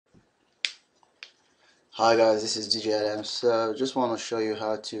Hi guys, this is DJ Adam. So just want to show you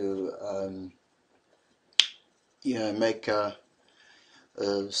how to make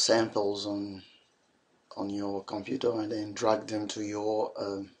samples on your computer and then drag them to your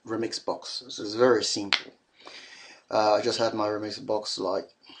Remixbox. So it's very simple. I just had my Remixbox like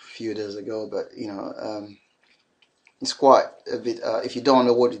a few days ago, but it's quite a bit. If you don't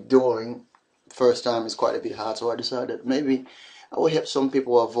know what you're doing, first time it's quite a bit hard. So I decided maybe I will help some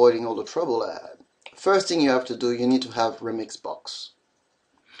people avoiding all the trouble I had. First thing you have to do, you need to have Remixbox.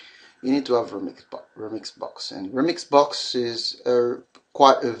 You need to have Remixbox, and Remixbox is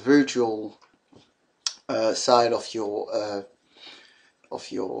quite a virtual side of your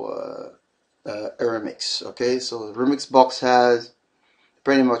RMX. Okay, so Remixbox has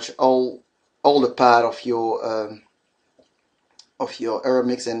pretty much all the part of your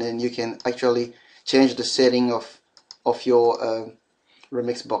RMX, and then you can actually change the setting of your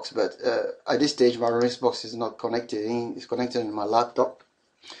Remixbox, but at this stage my Remixbox is not connected. It's connected in my laptop,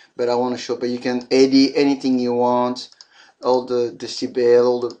 but I want to show. But you can edit anything you want, all the decibel,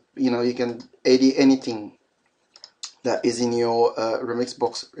 all the you can edit anything that is in your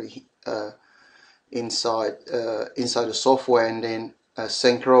Remixbox inside the software, and then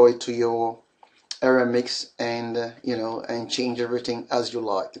synchro it to your RMX, and and change everything as you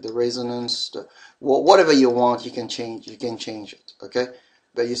like. The resonance, whatever you want, you can change. You can change it. Okay,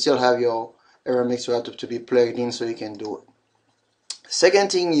 but you still have your RMX router to be plugged in, so you can do it.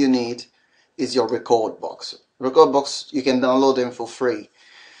 Second thing you need is your Rekordbox. Rekordbox, you can download them for free,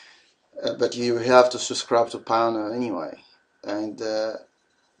 but you have to subscribe to Pioneer anyway. And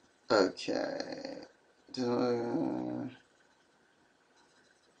okay.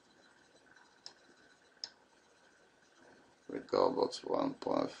 Rekordbox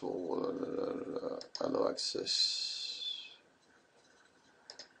 1.4 allow access.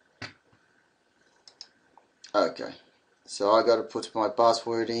 Okay, so I gotta put my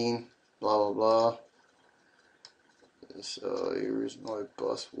password in, blah blah blah. So here is my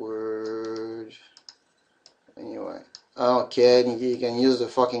password. Anyway, I don't care. You can use the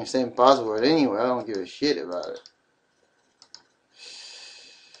fucking same password anyway. I don't give a shit about it.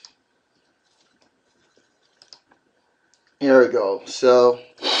 Here we go. So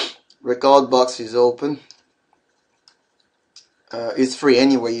Rekordbox is open. It's free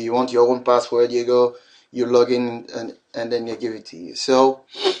anyway. You want your own password, you go, you log in, and then they give it to you. So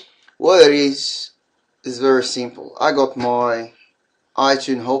what it is very simple. I got my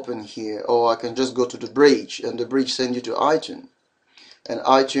iTunes open here, or I can just go to the bridge, and the bridge sends you to iTunes. And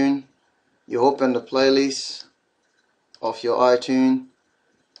iTunes, you open the playlist of your iTunes,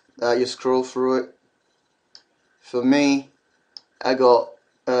 you scroll through it. For me, I got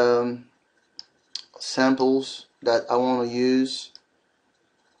samples that I want to use,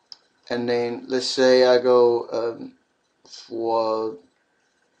 and then let's say I go for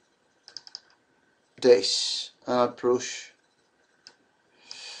this, and I push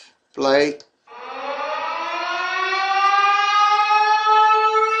play.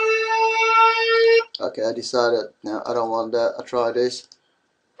 Okay, I decided now I don't want that. I try this.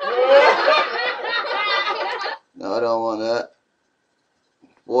 No, I don't want that.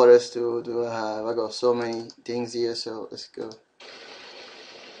 What else do I have? I got so many things here, so let's go.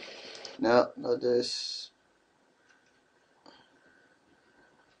 No, not this.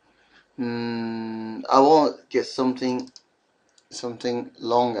 I want to get something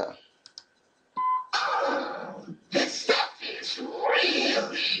longer. This stuff is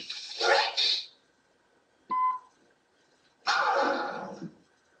really fresh.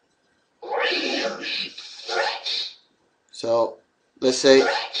 Really fresh. So let's say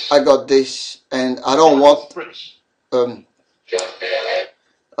I got this, and I don't want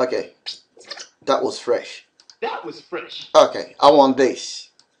okay, that was fresh. That was fresh. Okay, I want this.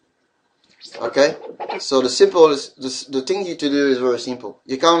 Okay, so the thing you to do is very simple.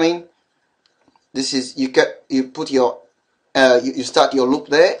 You come in. This is you put your you start your loop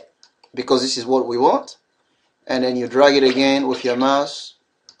there, because this is what we want, and then you drag it again with your mouse.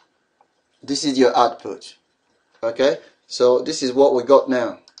 This is your output. Okay, so this is what we got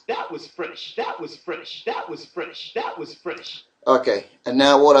now. That was fresh. That was fresh. That was fresh. That was fresh. Okay, and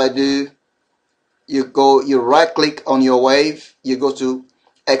now what I do, you right click on your wave, you go to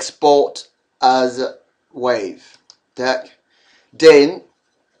export as wave. Then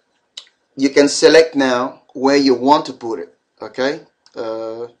you can select now where you want to put it. Okay,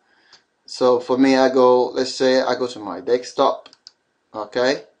 so for me, let's say I go to my desktop.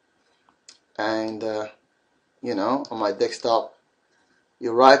 Okay, and on my desktop,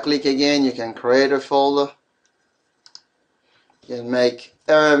 you right click again, you can create a folder. You can make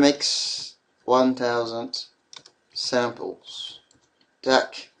RMX 1000 samples.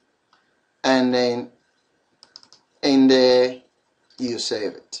 Tack. And then in there you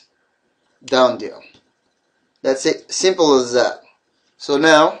save it. Done deal. That's it. Simple as that. So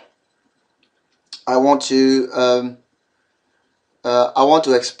now I want to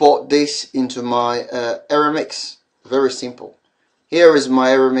export this into my RMX. Very simple. Here is my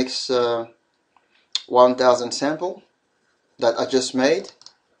RMX 1000 sample that I just made.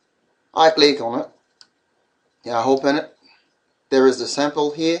 I click on it. Yeah, I open it. There is the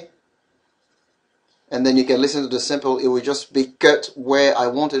sample here. And then you can listen to the sample. It will just be cut where I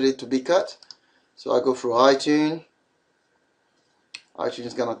wanted it to be cut. So I go through iTunes. iTunes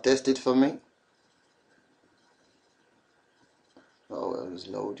is gonna test it for me. Oh, well, it's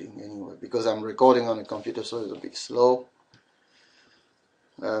loading anyway because I'm recording on a computer, so it's a bit slow.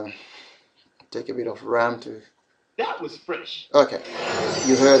 Take a bit of RAM to. That was fresh. Okay,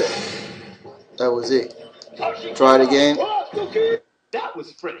 you heard it. That was it. Try it again. That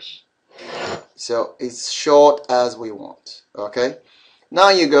was fresh. So it's short as we want. Okay. Now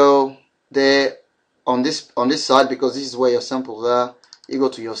you go there on this side because this is where your samples are. You go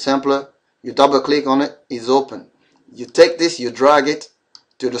to your sampler. You double click on it. It's open. You take this. You drag it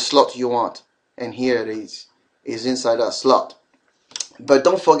to the slot you want, and here it is. It's inside that slot. But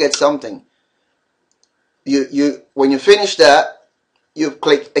don't forget something. When you finish that, you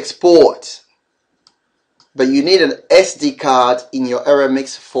click export. But you need an SD card in your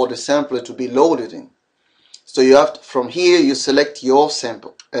RMX for the sampler to be loaded in. So you have to, from here you select your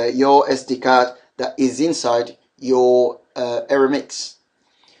sample, your SD card that is inside your RMX.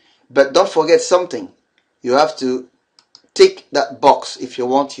 But don't forget something. You have to tick that box if you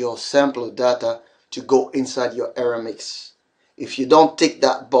want your sampler data to go inside your RMX. If you don't tick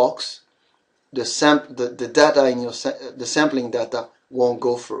that box, the data in your the sampling data won't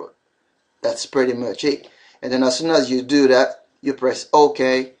go through it. That's pretty much it. And then as soon as you do that, you press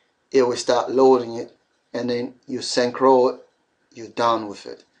OK, it will start loading it, and then you synchro it, you're done with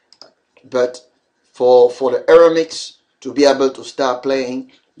it. But for the RMX to be able to start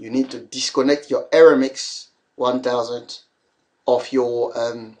playing, you need to disconnect your RMX 1000 off your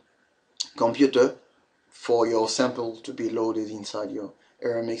computer for your sample to be loaded inside your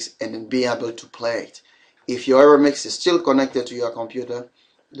RMX and then be able to play it. If your RMX is still connected to your computer,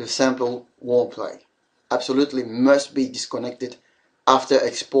 the sample won't play. Absolutely must be disconnected after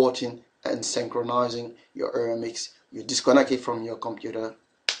exporting and synchronizing your RMX. You disconnect it from your computer,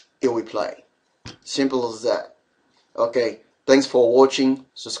 it will play. Simple as that. Okay, thanks for watching.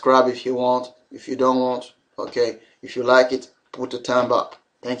 Subscribe if you want. If you don't want, okay. If you like it, put a thumb up.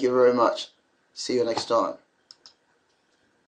 Thank you very much. See you next time.